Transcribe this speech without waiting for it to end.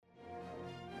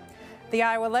The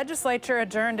Iowa legislature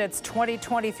adjourned its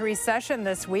 2023 session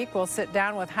this week. We'll sit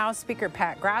down with House Speaker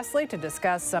Pat Grassley to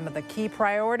discuss some of the key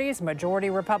priorities majority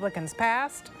Republicans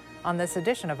passed on this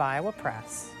edition of Iowa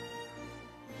Press.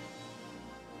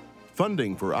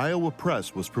 Funding for Iowa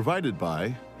Press was provided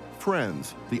by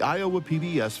Friends, the Iowa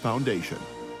PBS Foundation,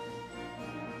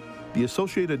 the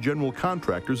Associated General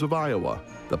Contractors of Iowa,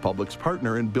 the public's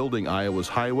partner in building Iowa's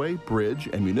highway, bridge,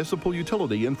 and municipal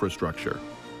utility infrastructure.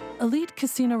 Elite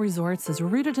Casino Resorts is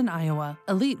rooted in Iowa.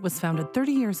 Elite was founded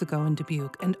 30 years ago in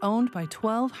Dubuque and owned by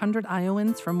 1,200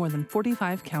 Iowans from more than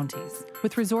 45 counties.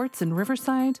 With resorts in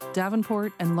Riverside,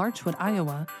 Davenport, and Larchwood,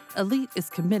 Iowa, Elite is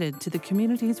committed to the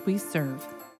communities we serve.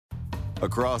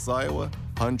 Across Iowa,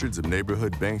 hundreds of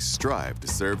neighborhood banks strive to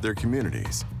serve their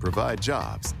communities, provide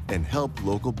jobs, and help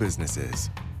local businesses.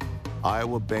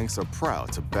 Iowa banks are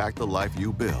proud to back the life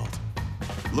you build.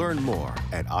 Learn more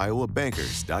at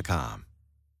iowabankers.com.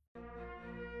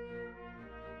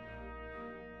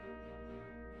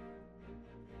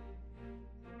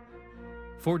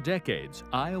 For decades,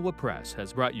 Iowa Press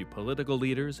has brought you political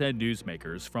leaders and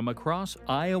newsmakers from across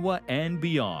Iowa and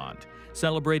beyond,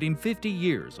 celebrating 50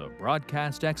 years of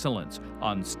broadcast excellence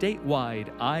on statewide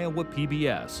Iowa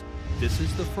PBS. This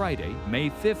is the Friday,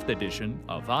 May 5th edition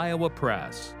of Iowa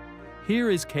Press. Here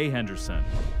is Kay Henderson.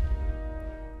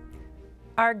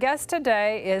 Our guest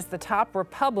today is the top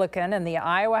Republican in the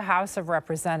Iowa House of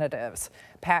Representatives.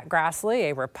 Pat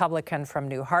Grassley, a Republican from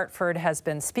New Hartford, has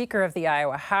been Speaker of the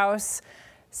Iowa House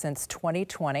since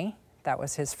 2020. That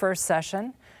was his first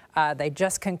session. They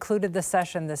just concluded the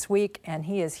session this week, and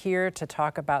he is here to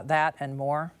talk about that and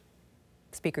more.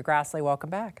 Speaker Grassley, welcome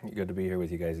back. Good to be here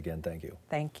with you guys again. Thank you.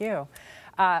 Thank you.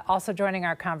 Also joining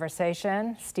our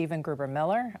conversation, Stephen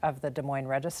Gruber-Miller of the Des Moines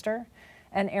Register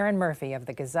and Aaron Murphy of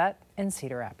the Gazette in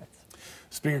Cedar Rapids.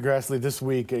 Speaker Grassley, this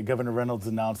week, Governor Reynolds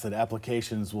announced that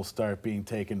applications will start being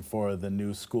taken for the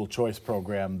new school choice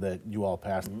program that you all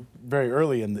passed very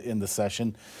early in the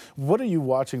session. What are you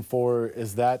watching for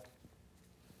as that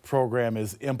program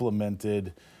is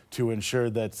implemented to ensure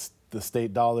that the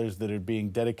state dollars that are being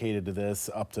dedicated to this,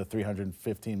 up to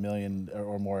 $315 million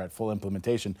or more at full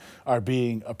implementation, are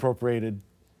being appropriated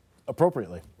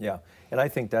appropriately? Yeah, and I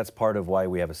think that's part of why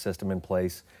we have a system in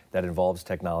place that involves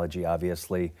technology,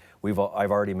 obviously. I've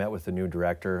already met with the new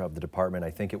director of the department, I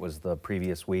think it was the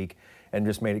previous week, and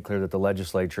just made it clear that the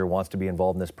legislature wants to be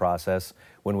involved in this process.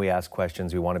 When we ask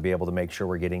questions, we want to be able to make sure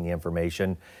we're getting the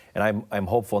information. And I'm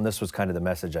hopeful, and this was kind of the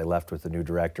message I left with the new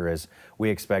director, is we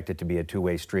expect it to be a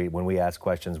two-way street. When we ask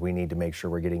questions, we need to make sure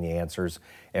we're getting the answers.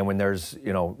 And when there's,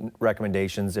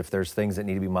 recommendations, if there's things that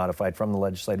need to be modified from the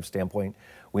legislative standpoint,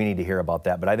 we need to hear about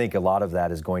that. But I think a lot of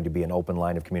that is going to be an open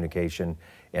line of communication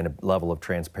and a level of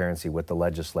transparency with the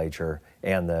legislature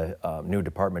and the new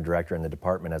department director and the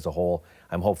department as a whole.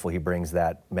 I'm hopeful he brings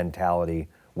that mentality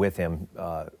with him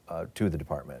to the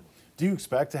department. Do you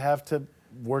expect to have to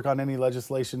work on any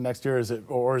legislation next year,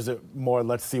 or is it more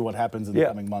let's see what happens in the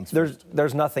coming months?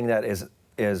 There's nothing that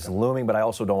is looming, but I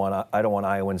also don't want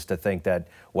Iowans to think that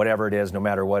whatever it is, no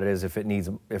matter what it is, if it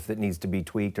needs to be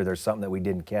tweaked or there's something that we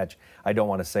didn't catch, I don't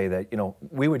want to say that,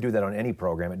 we would do that on any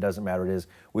program. It doesn't matter what it is.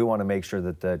 We want to make sure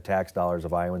that the tax dollars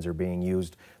of Iowans are being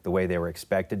used the way they were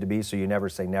expected to be. So you never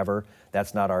say never.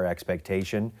 That's not our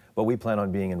expectation, but we plan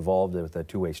on being involved with a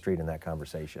two-way street in that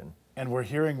conversation. And we're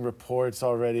hearing reports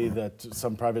already that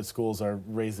some private schools are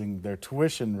raising their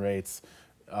tuition rates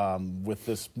with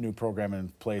this new program in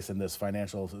place and this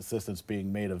financial assistance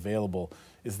being made available.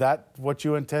 Is that what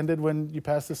you intended when you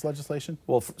passed this legislation?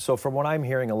 Well, so from what I'm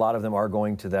hearing, a lot of them are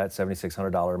going to that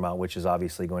 $7,600 amount, which is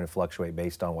obviously going to fluctuate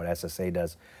based on what SSA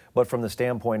does. But from the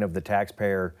standpoint of the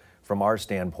taxpayer, from our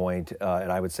standpoint, and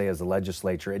I would say as the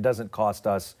legislature, it doesn't cost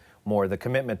us more. The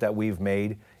commitment that we've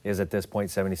made is at this point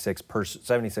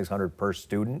 $7,600 per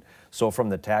student. So from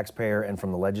the taxpayer and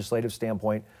from the legislative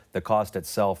standpoint, the cost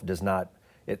itself does not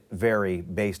vary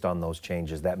based on those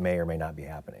changes that may or may not be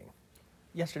happening.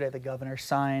 Yesterday, the governor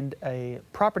signed a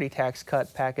property tax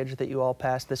cut package that you all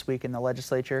passed this week in the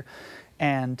legislature,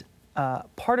 and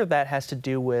part of that has to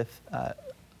do with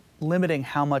limiting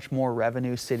how much more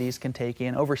revenue cities can take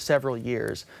in over several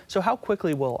years. So how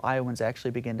quickly will Iowans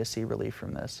actually begin to see relief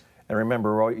from this? And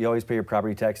remember, you always pay your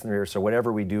property tax in the rear, so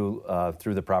whatever we do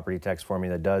through the property tax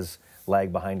formula does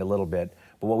lag behind a little bit.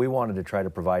 But what we wanted to try to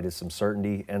provide is some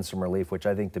certainty and some relief, which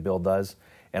I think the bill does.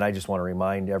 And I just want to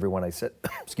remind everyone, I said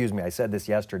this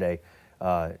yesterday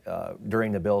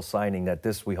during the bill signing, that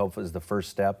this, we hope, is the first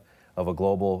step of a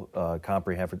global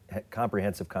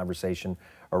comprehensive conversation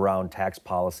around tax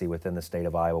policy within the state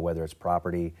of Iowa, whether it's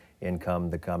property, income,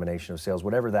 the combination of sales,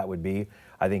 whatever that would be.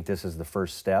 I think this is the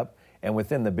first step. And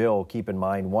within the bill, keep in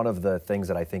mind, one of the things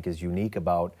that I think is unique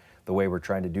about the way we're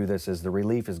trying to do this is the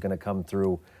relief is going to come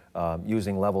through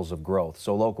using levels of growth.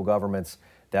 So local governments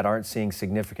that aren't seeing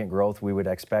significant growth, we would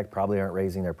expect probably aren't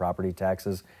raising their property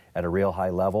taxes at a real high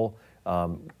level.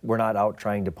 We're not out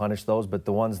trying to punish those, but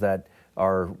the ones that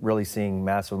are really seeing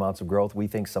massive amounts of growth, we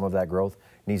think some of that growth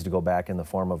needs to go back in the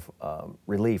form of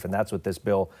relief. And that's what this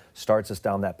bill starts us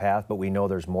down that path, but we know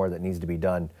there's more that needs to be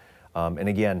done. And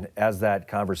again, as that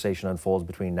conversation unfolds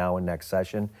between now and next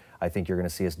session, I think you're going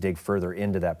to see us dig further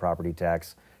into that property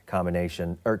tax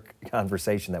combination or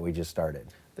conversation that we just started.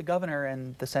 The governor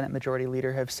and the Senate Majority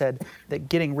Leader have said that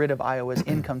getting rid of Iowa's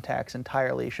income tax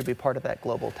entirely should be part of that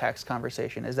global tax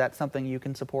conversation. Is that something you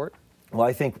can support? Well,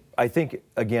 I think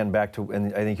again, back to,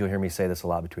 and I think you'll hear me say this a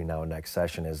lot between now and next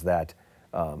session, is that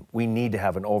we need to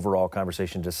have an overall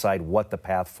conversation to decide what the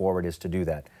path forward is to do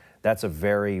that. That's a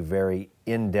very, very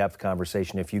in-depth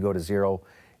conversation. If you go to zero,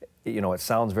 it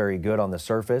sounds very good on the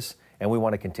surface, and we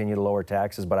want to continue to lower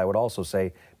taxes, but I would also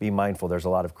say be mindful. There's a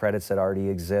lot of credits that already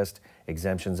exist,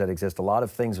 exemptions that exist, a lot of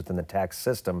things within the tax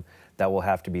system that will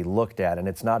have to be looked at, and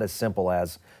it's not as simple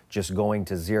as just going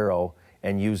to zero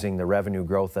and using the revenue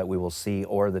growth that we will see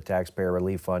or the taxpayer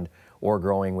relief fund or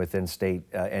growing within state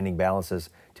ending balances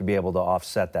to be able to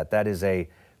offset that. That is a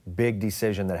big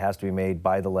decision that has to be made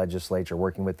by the legislature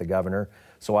working with the governor.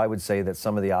 So I would say that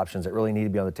some of the options that really need to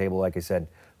be on the table, like I said,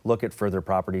 look at further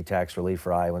property tax relief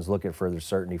for Iowans, look at further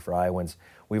certainty for Iowans.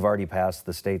 We've already passed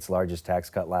the state's largest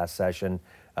tax cut last session.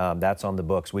 That's on the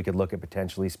books. We could look at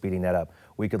potentially speeding that up.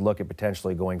 We could look at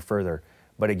potentially going further.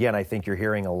 But again, I think you're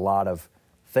hearing a lot of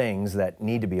things that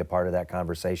need to be a part of that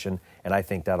conversation, and I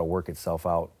think that'll work itself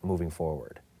out moving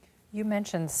forward. You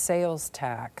mentioned sales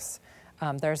tax.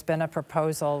 There's been a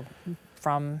proposal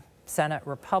from Senate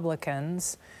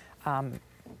Republicans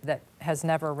that has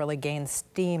never really gained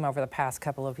steam over the past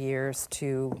couple of years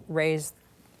to raise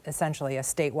essentially a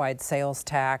statewide sales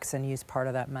tax and use part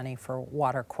of that money for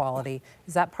water quality.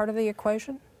 Is that part of the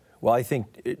equation? Well, I think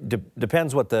it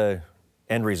depends what the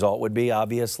end result would be,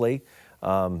 obviously.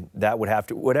 That would have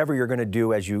to, whatever you're going to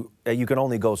do, as you can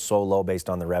only go so low based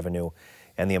on the revenue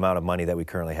and the amount of money that we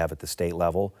currently have at the state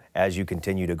level. As you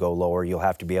continue to go lower, you'll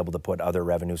have to be able to put other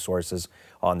revenue sources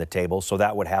on the table. So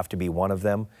that would have to be one of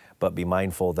them, but be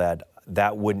mindful that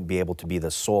that wouldn't be able to be the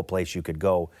sole place you could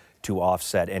go to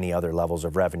offset any other levels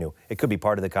of revenue. It could be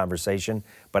part of the conversation,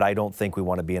 but I don't think we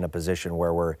want to be in a position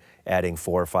where we're adding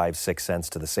 4, 5, 6 cents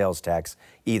to the sales tax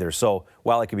either. So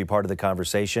while it could be part of the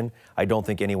conversation, I don't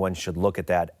think anyone should look at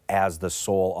that as the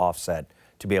sole offset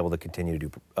to be able to continue to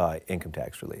do income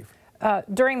tax relief.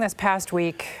 During this past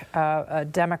week, a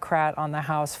Democrat on the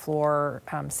House floor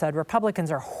said Republicans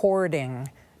are hoarding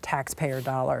taxpayer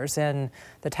dollars in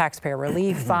the taxpayer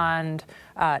relief fund,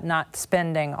 not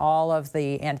spending all of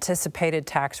the anticipated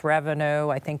tax revenue.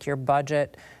 I think your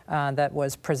budget that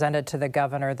was presented to the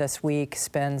governor this week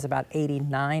spends about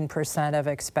 89% of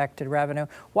expected revenue.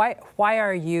 Why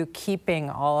are you keeping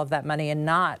all of that money and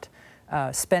not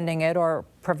spending it or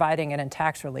providing it in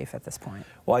tax relief at this point?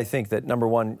 Well, I think that number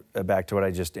one, back to what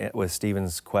I just, with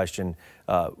Stephen's question,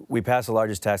 we passed the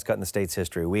largest tax cut in the state's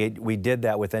history. We did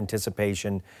that with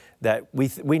anticipation that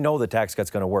we know the tax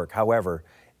cut's going to work. However,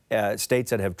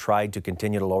 states that have tried to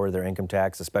continue to lower their income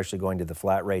tax, especially going to the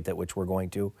flat rate at which we're going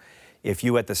to, if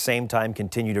you at the same time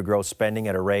continue to grow spending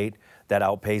at a rate that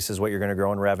outpaces what you're going to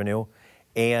grow in revenue,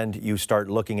 and you start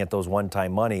looking at those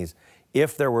one-time monies,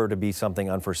 if there were to be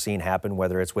something unforeseen happen,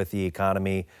 whether it's with the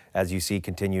economy, as you see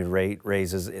continued rate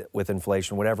raises with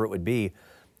inflation, whatever it would be,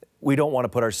 we don't want to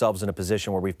put ourselves in a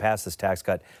position where we've passed this tax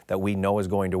cut that we know is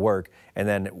going to work, and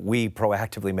then we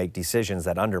proactively make decisions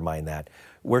that undermine that.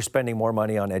 We're spending more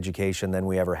money on education than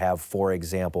we ever have, for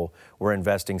example. We're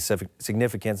investing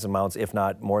significant amounts, if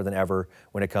not more than ever,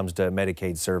 when it comes to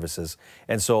Medicaid services.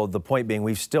 And so the point being,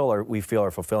 we feel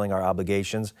are fulfilling our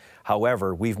obligations.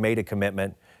 However, we've made a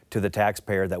commitment to the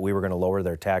taxpayer that we were going to lower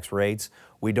their tax rates.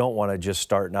 We don't want to just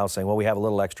start now saying, well, we have a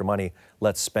little extra money,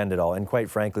 let's spend it all. And quite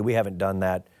frankly, we haven't done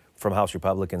that from House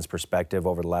Republicans' perspective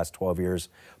over the last 12 years,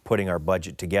 putting our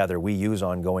budget together. We use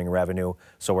ongoing revenue,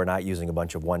 so we're not using a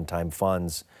bunch of one-time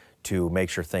funds to make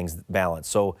sure things balance.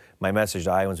 So my message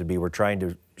to Iowans would be, we're trying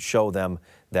to show them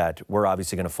that we're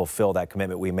obviously going to fulfill that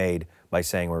commitment we made by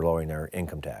saying we're lowering their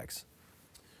income tax.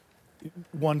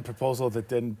 One proposal that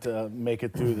didn't make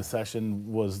it through the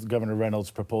session was Governor Reynolds'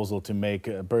 proposal to make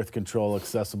birth control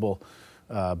accessible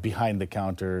behind the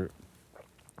counter.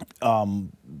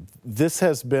 this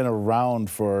has been around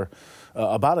for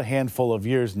about a handful of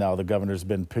years now. The governor's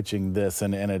been pitching this,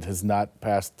 and it has not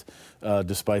passed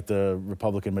despite the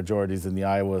Republican majorities in the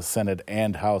Iowa Senate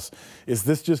and House. Is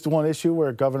this just one issue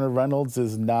where Governor Reynolds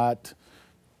is not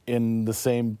in the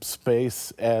same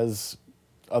space as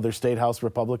other state House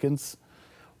Republicans?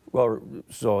 Well,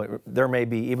 so there may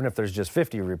be, even if there's just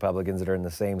 50 Republicans that are in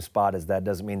the same spot as that,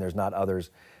 doesn't mean there's not others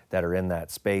that are in that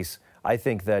space. I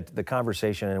think that the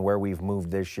conversation and where we've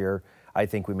moved this year, I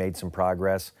think we made some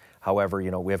progress. However,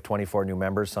 we have 24 new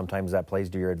members. Sometimes that plays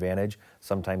to your advantage.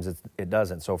 Sometimes it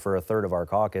doesn't. So for a third of our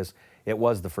caucus, it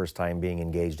was the first time being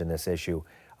engaged in this issue.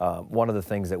 One of the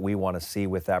things that we want to see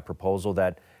with that proposal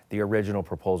that the original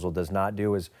proposal does not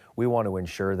do is we want to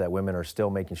ensure that women are still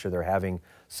making sure they're having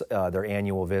their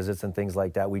annual visits and things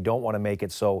like that. We don't want to make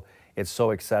it so it's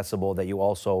so accessible that you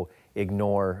also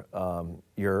ignore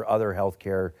your other health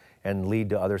care and lead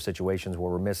to other situations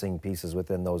where we're missing pieces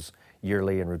within those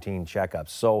yearly and routine checkups.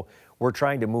 So we're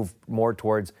trying to move more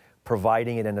towards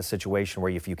providing it in a situation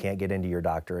where if you can't get into your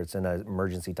doctor, it's in an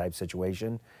emergency type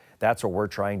situation. That's what we're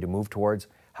trying to move towards.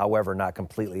 However, not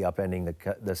completely upending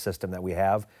the system that we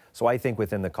have. So I think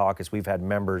within the caucus, we've had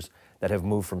members that have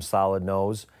moved from solid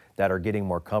no's that are getting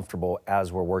more comfortable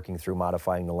as we're working through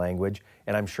modifying the language.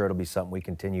 And I'm sure it'll be something we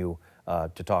continue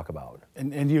to talk about.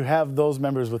 And you have those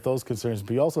members with those concerns,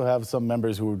 but you also have some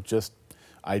members who are just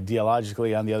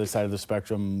ideologically on the other side of the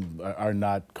spectrum are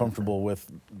not comfortable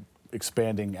with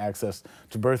expanding access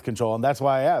to birth control. And that's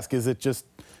why I ask, is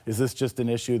this just an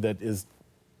issue that is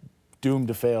doomed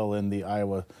to fail in the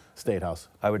Iowa State House?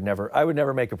 I would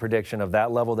never make a prediction of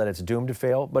that level that it's doomed to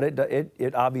fail, but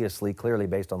it obviously, clearly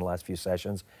based on the last few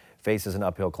sessions, faces an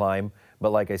uphill climb.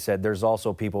 But like I said, there's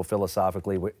also people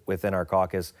philosophically within our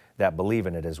caucus that believe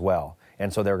in it as well.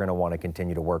 And so they're going to want to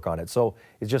continue to work on it. So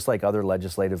it's just like other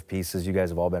legislative pieces. You guys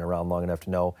have all been around long enough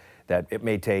to know that it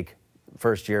may take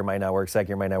first year might not work, second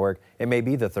year might not work. It may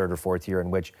be the third or fourth year in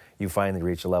which you finally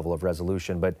reach a level of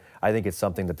resolution. But I think it's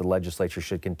something that the legislature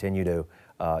should continue to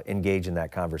engage in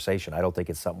that conversation. I don't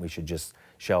think it's something we should just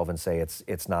shelve and say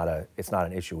it's not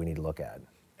an issue we need to look at.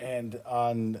 And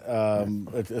on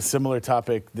a similar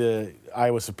topic, the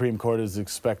Iowa Supreme Court is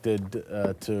expected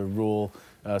to rule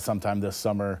sometime this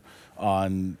summer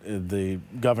on the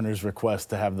governor's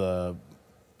request to have the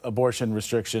abortion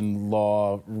restriction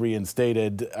law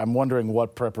reinstated. I'm wondering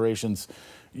what preparations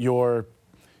you're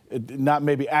not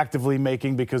maybe actively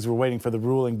making because we're waiting for the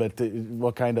ruling, but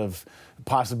what kind of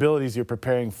possibilities you're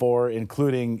preparing for,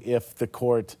 including if the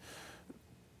court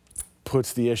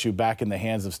puts the issue back in the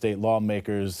hands of state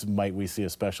lawmakers, might we see a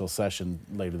special session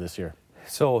later this year?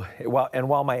 So,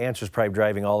 while my answer is probably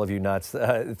driving all of you nuts,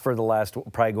 for the last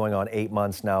probably going on 8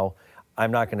 months now, I'm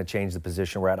not going to change the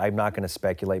position we're at. I'm not going to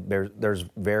speculate. There's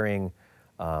varying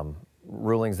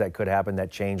rulings that could happen that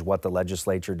change what the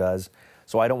legislature does.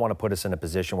 So I don't want to put us in a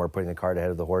position where we're putting the cart ahead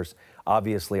of the horse.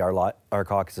 Obviously, our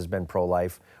caucus has been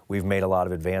pro-life. We've made a lot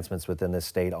of advancements within this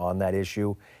state on that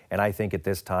issue. And I think at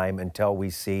this time, until we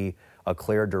see a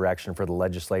clear direction for the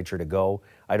legislature to go,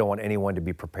 I don't want anyone to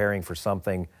be preparing for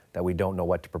something that we don't know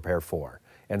what to prepare for.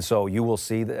 And so you will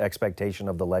see the expectation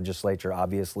of the legislature,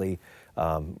 obviously,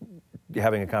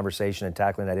 having a conversation and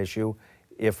tackling that issue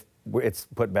if it's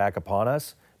put back upon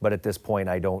us. But at this point,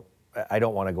 I don't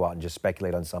want to go out and just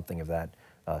speculate on something of that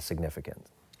significance.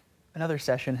 Another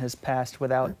session has passed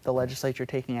without the legislature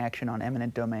taking action on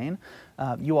eminent domain.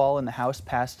 You all in the House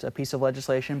passed a piece of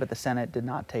legislation, but the Senate did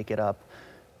not take it up.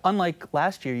 Unlike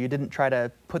last year, you didn't try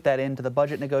to put that into the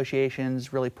budget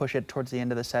negotiations, really push it towards the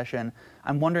end of the session.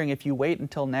 I'm wondering if you wait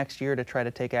until next year to try to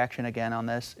take action again on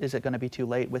this, is it going to be too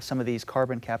late with some of these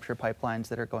carbon capture pipelines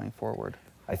that are going forward?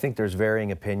 I think there's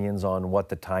varying opinions on what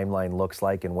the timeline looks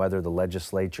like and whether the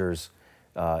legislature's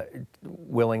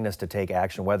willingness to take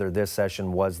action, whether this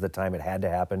session was the time it had to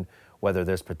happen, whether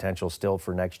there's potential still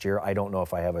for next year. I don't know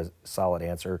if I have a solid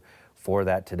answer for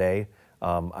that today.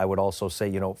 I would also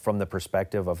say, from the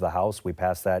perspective of the House, we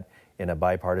passed that in a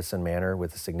bipartisan manner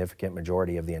with a significant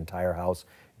majority of the entire House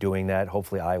doing that.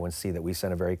 Hopefully Iowans see that we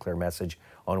sent a very clear message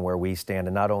on where we stand,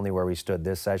 and not only where we stood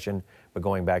this session, but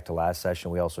going back to last session,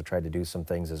 we also tried to do some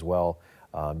things as well,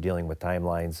 dealing with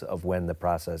timelines of when the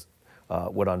process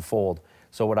would unfold.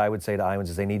 So what I would say to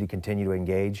Iowans is they need to continue to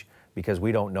engage, because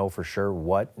we don't know for sure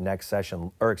what next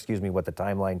session, what the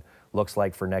timeline looks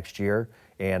like for next year.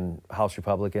 And House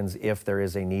Republicans, if there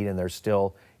is a need and there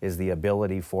still is the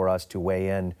ability for us to weigh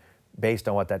in based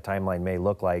on what that timeline may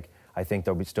look like, I think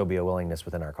there'll still be a willingness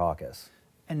within our caucus.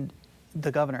 And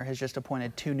the governor has just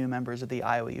appointed 2 new members of the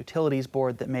Iowa Utilities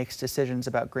Board that makes decisions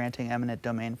about granting eminent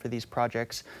domain for these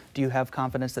projects. Do you have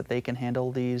confidence that they can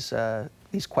handle these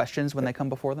these questions when they come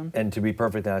before them? And to be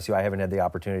perfectly honest with you, I haven't had the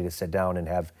opportunity to sit down and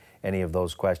have any of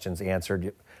those questions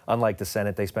answered. Unlike the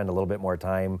Senate, they spend a little bit more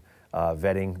time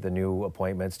vetting the new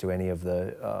appointments to any of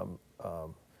the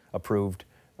approved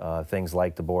things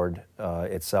like the board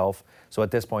itself. So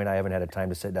at this point, I haven't had a time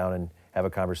to sit down and have a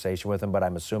conversation with them, but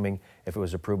I'm assuming if it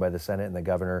was approved by the Senate and the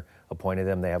governor appointed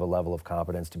them, they have a level of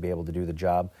competence to be able to do the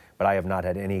job. But I have not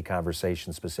had any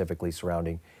conversation specifically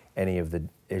surrounding any of the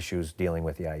issues dealing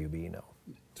with the IUB, no.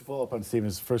 To follow up on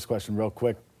Stephen's first question real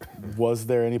quick, was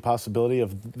there any possibility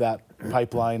of that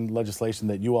pipeline legislation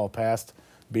that you all passed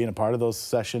being a part of those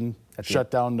session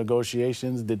shutdown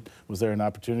negotiations? Was there an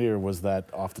opportunity, or was that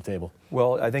off the table?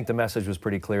 Well, I think the message was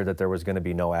pretty clear that there was going to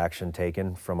be no action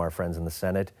taken from our friends in the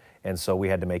Senate, and so we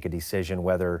had to make a decision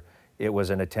whether it was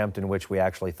an attempt in which we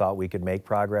actually thought we could make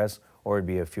progress, or it'd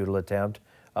be a futile attempt,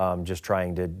 just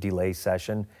trying to delay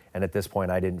session. And at this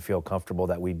point, I didn't feel comfortable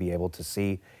that we'd be able to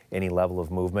see any level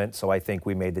of movement. So I think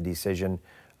we made the decision.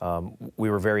 We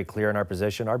were very clear in our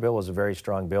position. Our bill was a very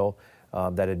strong bill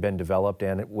that had been developed,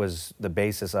 and it was the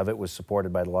basis of it was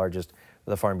supported by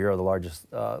the Farm Bureau, the largest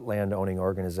land-owning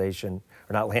organization,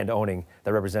 or not land-owning,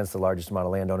 that represents the largest amount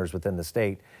of landowners within the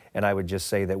state. And I would just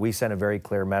say that we sent a very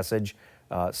clear message.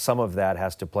 Some of that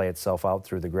has to play itself out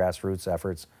through the grassroots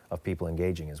efforts of people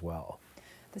engaging as well.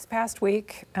 This past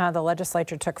week, the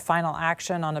legislature took final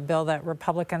action on a bill that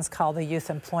Republicans call the Youth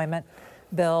Employment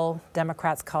Bill.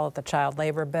 Democrats call it the Child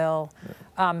Labor Bill.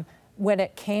 When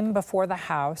it came before the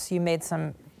House, you made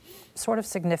some sort of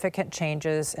significant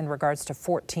changes in regards to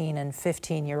 14 and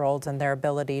 15-year-olds and their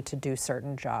ability to do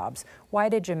certain jobs. Why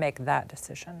did you make that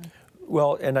decision?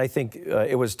 Well, and I think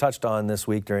it was touched on this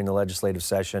week during the legislative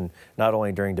session, not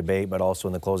only during debate, but also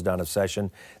in the close down of session.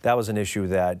 That was an issue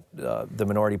that the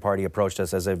minority party approached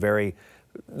us as a very,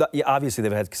 obviously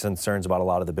they've had concerns about a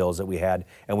lot of the bills that we had,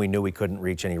 and we knew we couldn't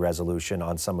reach any resolution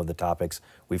on some of the topics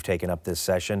we've taken up this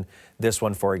session. This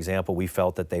one, for example, we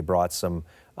felt that they brought some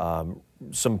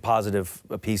positive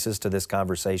pieces to this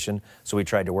conversation, so we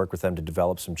tried to work with them to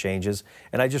develop some changes.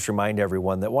 And I just remind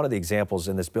everyone that one of the examples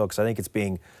in this bill, because I think it's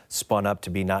being spun up to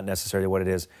be not necessarily what it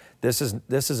is, this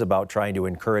is about trying to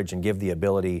encourage and give the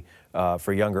ability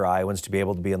for younger Iowans to be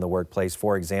able to be in the workplace.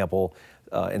 For example,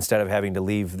 instead of having to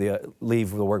leave the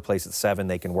workplace at 7,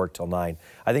 they can work till 9.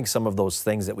 I think some of those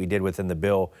things that we did within the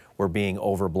bill were being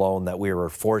overblown, that we were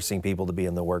forcing people to be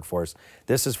in the workforce.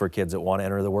 This is for kids that want to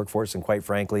enter the workforce, and quite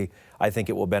frankly, I think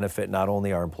it will benefit not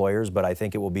only our employers, but I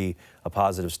think it will be a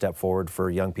positive step forward for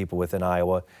young people within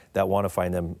Iowa that want to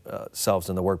find themselves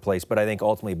in the workplace. But I think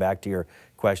ultimately, back to your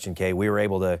question, Kay, we were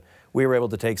able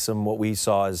to take what we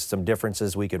saw as some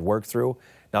differences we could work through.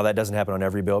 Now, that doesn't happen on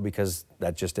every bill because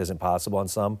that just isn't possible on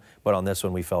some, but on this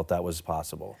one we felt that was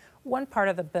possible. One part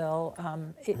of the bill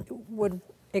it would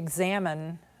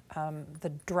examine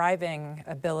the driving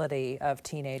ability of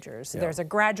teenagers. Yeah. There's a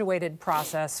graduated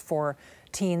process for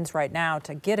teens right now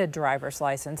to get a driver's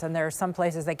license, and there are some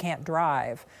places they can't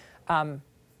drive.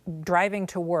 Driving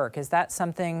to work, is that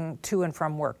something to and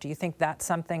from work? Do you think that's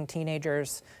something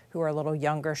teenagers who are a little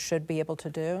younger should be able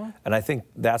to do? And I think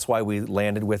that's why we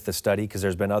landed with the study, because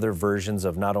there's been other versions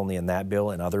of not only in that bill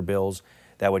and other bills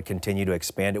that would continue to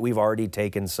expand it. We've already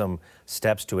taken some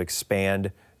steps to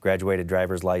expand graduated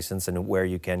driver's license and where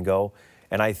you can go.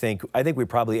 And I think we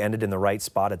probably ended in the right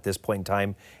spot at this point in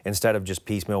time. Instead of just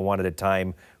piecemeal one at a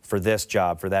time for this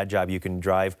job, for that job you can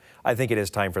drive, I think it is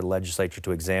time for the legislature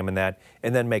to examine that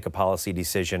and then make a policy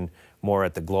decision more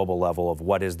at the global level of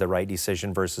what is the right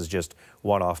decision versus just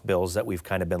one-off bills that we've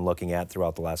kind of been looking at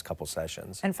throughout the last couple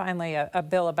sessions. And finally, a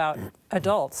bill about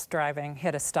adults driving,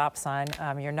 hit a stop sign.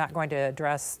 You're not going to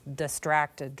address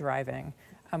distracted driving.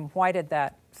 Why did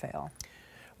that fail?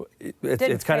 It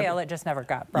didn't fail, it just never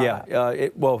got brought up.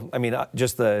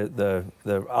 Just the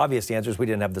obvious answer is we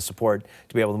didn't have the support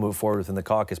to be able to move forward within the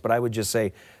caucus. But I would just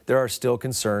say there are still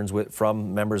concerns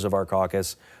from members of our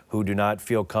caucus who do not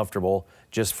feel comfortable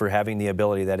just for having the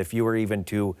ability that if you were even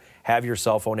to have your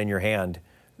cell phone in your hand,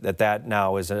 that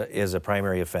now is a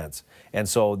primary offense. And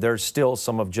so there's still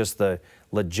some of just the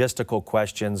logistical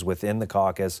questions within the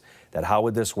caucus that how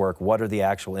would this work? What are the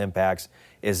actual impacts?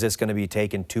 Is this going to be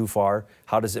taken too far?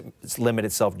 How does it limit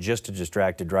itself just to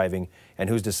distracted driving? And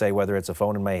who's to say whether it's a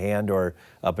phone in my hand or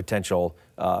a potential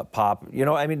pop?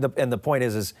 And the point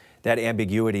is that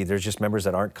ambiguity, there's just members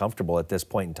that aren't comfortable at this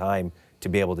point in time to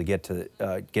be able to get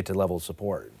to level of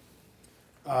support.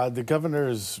 The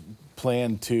governor's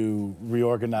plan to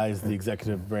reorganize the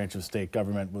executive branch of state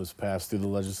government was passed through the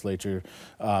legislature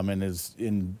and is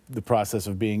in the process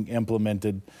of being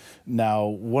implemented. Now,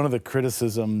 one of the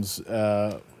criticisms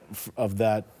of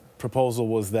that proposal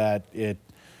was that it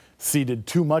ceded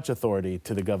too much authority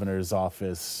to the governor's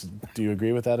office. Do you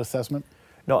agree with that assessment?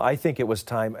 No, I think it was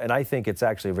time, and I think it's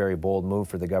actually a very bold move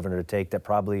for the governor to take that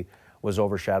probably was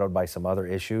overshadowed by some other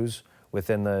issues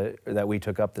within that we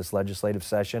took up this legislative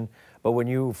session. But when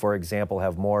you, for example,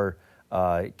 have more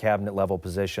cabinet level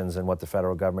positions than what the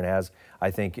federal government has,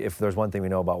 I think if there's one thing we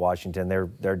know about Washington,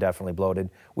 they're definitely bloated.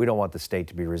 We don't want the state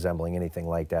to be resembling anything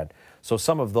like that. So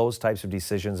some of those types of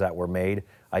decisions that were made,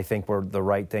 I think were the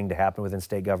right thing to happen within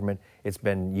state government. It's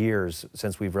been years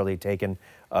since we've really taken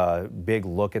a big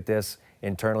look at this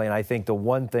internally. And I think the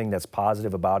one thing that's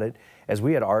positive about it, as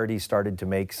we had already started to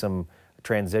make some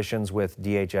transitions with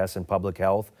DHS and public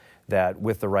health, that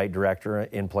with the right director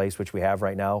in place, which we have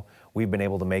right now, we've been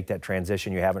able to make that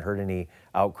transition. You haven't heard any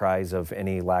outcries of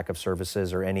any lack of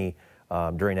services or any,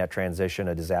 during that transition,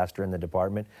 a disaster in the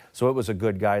department. So it was a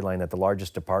good guideline that the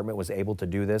largest department was able to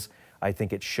do this. I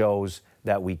think it shows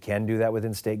that we can do that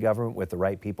within state government with the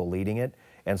right people leading it.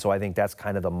 And so I think that's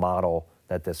kind of the model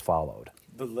that this followed.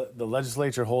 The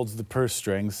legislature holds the purse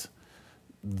strings.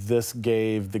 This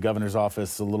gave the governor's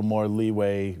office a little more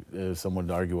leeway, some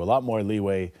would argue a lot more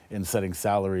leeway in setting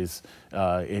salaries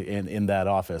in that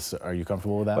office. Are you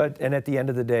comfortable with that? And at the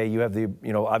end of the day, you have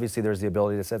obviously there's the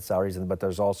ability to set salaries, but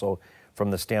there's also,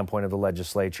 from the standpoint of the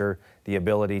legislature, the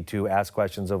ability to ask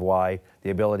questions of why,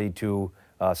 the ability to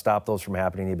stop those from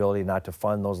happening, the ability not to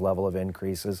fund those level of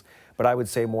increases. But I would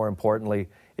say more importantly,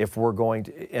 if we're going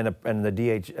to, and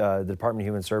the Department of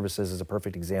Human Services is a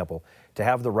perfect example, to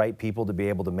have the right people to be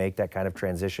able to make that kind of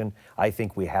transition, I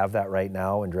think we have that right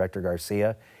now in Director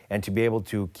Garcia, and to be able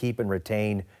to keep and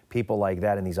retain people like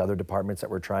that in these other departments that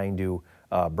we're trying to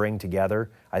bring together,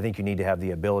 I think you need to have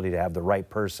the ability to have the right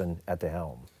person at the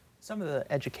helm. Some of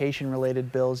the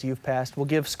education-related bills you've passed will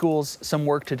give schools some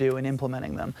work to do in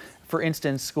implementing them. For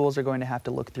instance, schools are going to have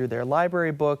to look through their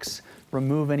library books,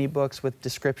 remove any books with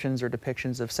descriptions or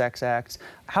depictions of sex acts.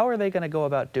 How are they going to go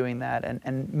about doing that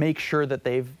and make sure that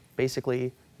they've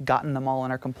basically gotten them all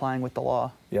and are complying with the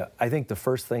law? Yeah, I think the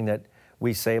first thing that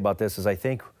we say about this is I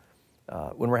think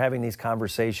when we're having these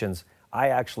conversations, I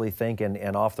actually think,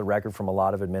 and off the record from a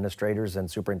lot of administrators and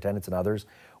superintendents and others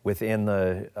within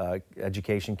the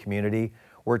education community,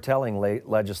 we're telling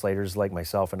legislators like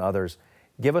myself and others,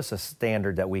 give us a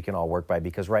standard that we can all work by,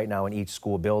 because right now in each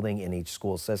school building, in each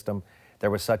school system, there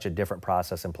was such a different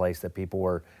process in place that people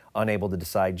were unable to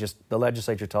decide. Just the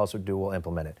legislature tells us what to do, we'll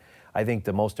implement it. I think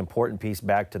the most important piece,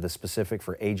 back to the specific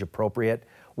for age appropriate,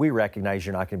 we recognize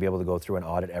you're not going to be able to go through and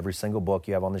audit every single book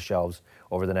you have on the shelves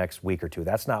over the next week or two.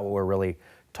 That's not what we're really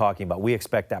talking about. We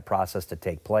expect that process to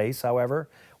take place, however.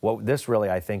 What this really,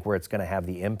 I think, where it's going to have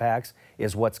the impacts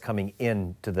is what's coming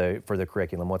in for the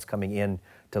curriculum, what's coming in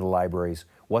to the libraries,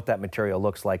 what that material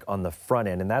looks like on the front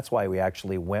end. And that's why we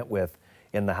actually went with,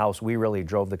 in the House, we really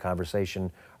drove the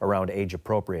conversation around age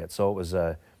appropriate. So it was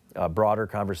a broader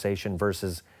conversation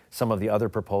versus some of the other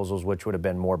proposals, which would have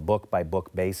been more book by book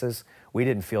basis. We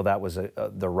didn't feel that was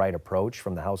the right approach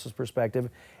from the House's perspective.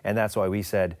 And that's why we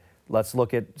said, let's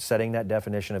look at setting that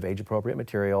definition of age appropriate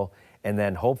material. And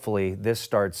then hopefully this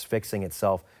starts fixing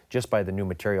itself just by the new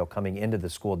material coming into the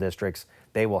school districts.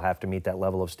 They will have to meet that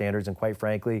level of standards. And quite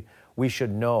frankly, we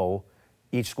should know,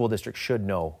 each school district should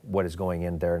know what is going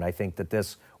in there. And I think that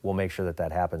this will make sure that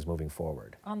that happens moving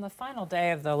forward. On the final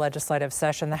day of the legislative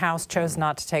session, the House chose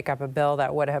not to take up a bill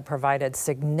that would have provided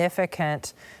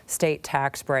significant state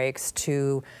tax breaks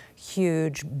to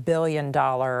huge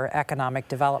billion-dollar economic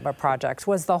development projects.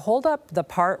 Was the holdup the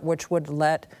part which would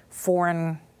let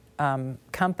foreign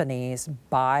companies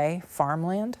buy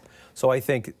farmland? So I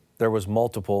think there was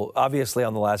multiple. Obviously,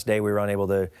 on the last day, we were unable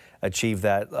to achieve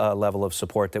that level of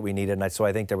support that we needed. And so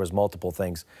I think there was multiple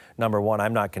things. Number one,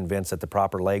 I'm not convinced that the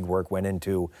proper legwork went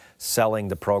into selling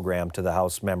the program to the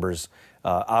House members.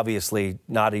 Obviously,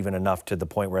 not even enough to the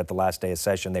point where at the last day of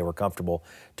session, they were comfortable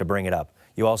to bring it up.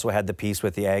 You also had the piece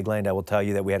with the ag land. I will tell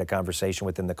you that we had a conversation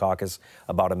within the caucus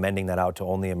about amending that out to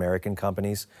only American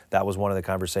companies. That was one of the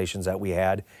conversations that we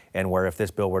had, and where if this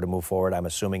bill were to move forward, I'm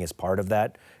assuming it's part of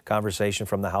that conversation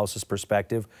from the House's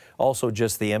perspective. Also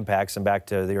just the impacts, and back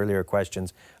to the earlier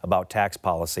questions about tax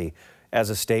policy. As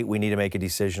a state, we need to make a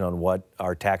decision on what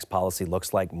our tax policy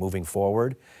looks like moving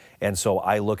forward. And so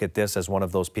I look at this as one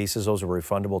of those pieces. Those are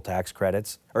refundable tax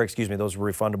credits, those are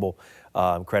refundable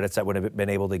credits that would have been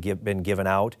able to been given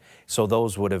out. So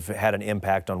those would have had an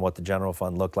impact on what the general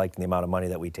fund looked like and the amount of money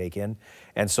that we take in.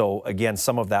 And so again,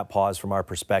 some of that pause from our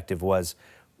perspective was,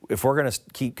 if we're going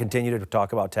to continue to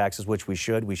talk about taxes, which we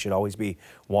should always be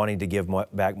wanting to give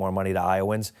back more money to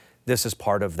Iowans. this is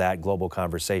part of that global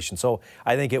conversation. So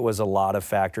I think it was a lot of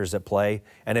factors at play.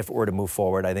 And if it were to move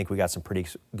forward, I think we got some pretty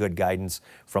good guidance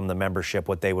from the membership,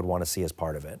 what they would want to see as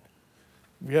part of it.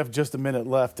 We have just a minute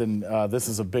left, and this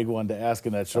is a big one to ask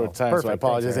in that short time, perfect. so I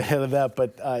apologize Thanks, ahead of that.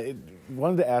 But I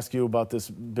wanted to ask you about this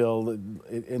bill.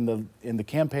 In the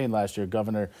campaign last year,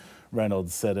 Governor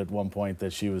Reynolds said at one point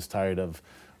that she was tired of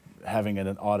having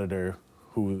an auditor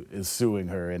who is suing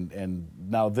her. And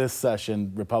now this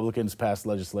session, Republicans passed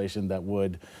legislation that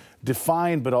would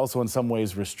define, but also in some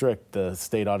ways restrict, the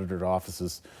state auditor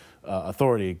office's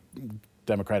authority.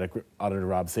 Democratic Auditor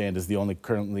Rob Sand is the only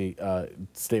currently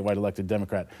statewide elected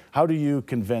Democrat. How do you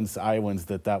convince Iowans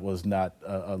that that was not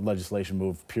a legislation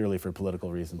move purely for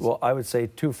political reasons? Well, I would say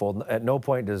twofold. At no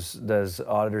point does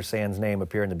Auditor Sand's name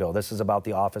appear in the bill. This is about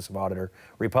the office of auditor.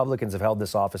 Republicans have held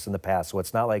this office in the past, so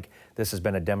it's not like this has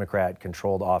been a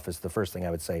Democrat-controlled office, the first thing I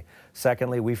would say.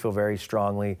 Secondly, we feel very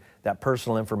strongly that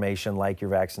personal information like your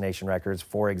vaccination records,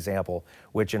 for example,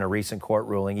 which in a recent court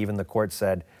ruling, even the court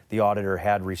said the auditor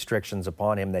had restrictions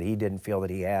upon him that he didn't feel that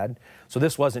he had. So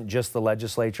this wasn't just the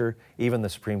legislature. Even the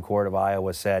Supreme Court of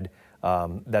Iowa said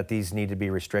that these need to be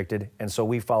restricted. And so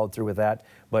we followed through with that.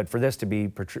 But for this to be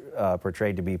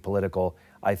portrayed to be political,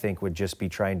 I think would just be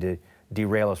trying to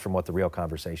derail us from what the real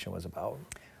conversation was about.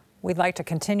 We'd like to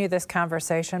continue this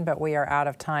conversation, but we are out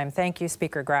of time. Thank you,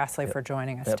 Speaker Grassley, for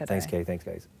joining us today. Thanks, Kay. Thanks,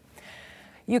 guys.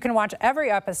 You can watch every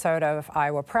episode of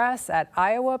Iowa Press at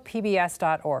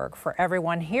iowapbs.org. For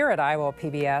everyone here at Iowa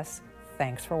PBS,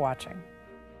 thanks for watching.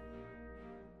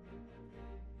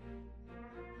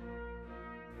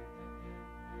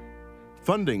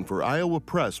 Funding for Iowa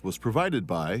Press was provided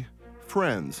by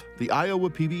Friends, the Iowa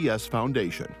PBS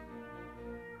Foundation,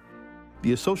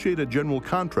 the Associated General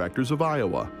Contractors of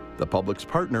Iowa, the public's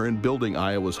partner in building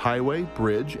Iowa's highway,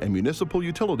 bridge, and municipal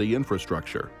utility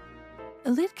infrastructure.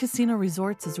 Elite Casino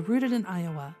Resorts is rooted in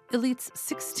Iowa. Elite's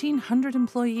 1,600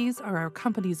 employees are our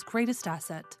company's greatest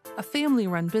asset. A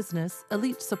family-run business,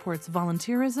 Elite supports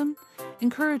volunteerism,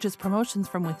 encourages promotions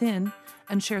from within,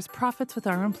 and shares profits with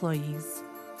our employees.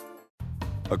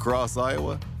 Across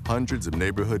Iowa, hundreds of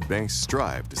neighborhood banks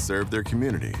strive to serve their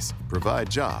communities, provide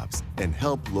jobs, and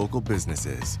help local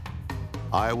businesses.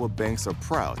 Iowa banks are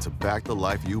proud to back the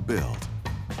life you build.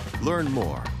 Learn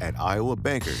more at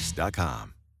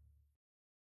iowabankers.com.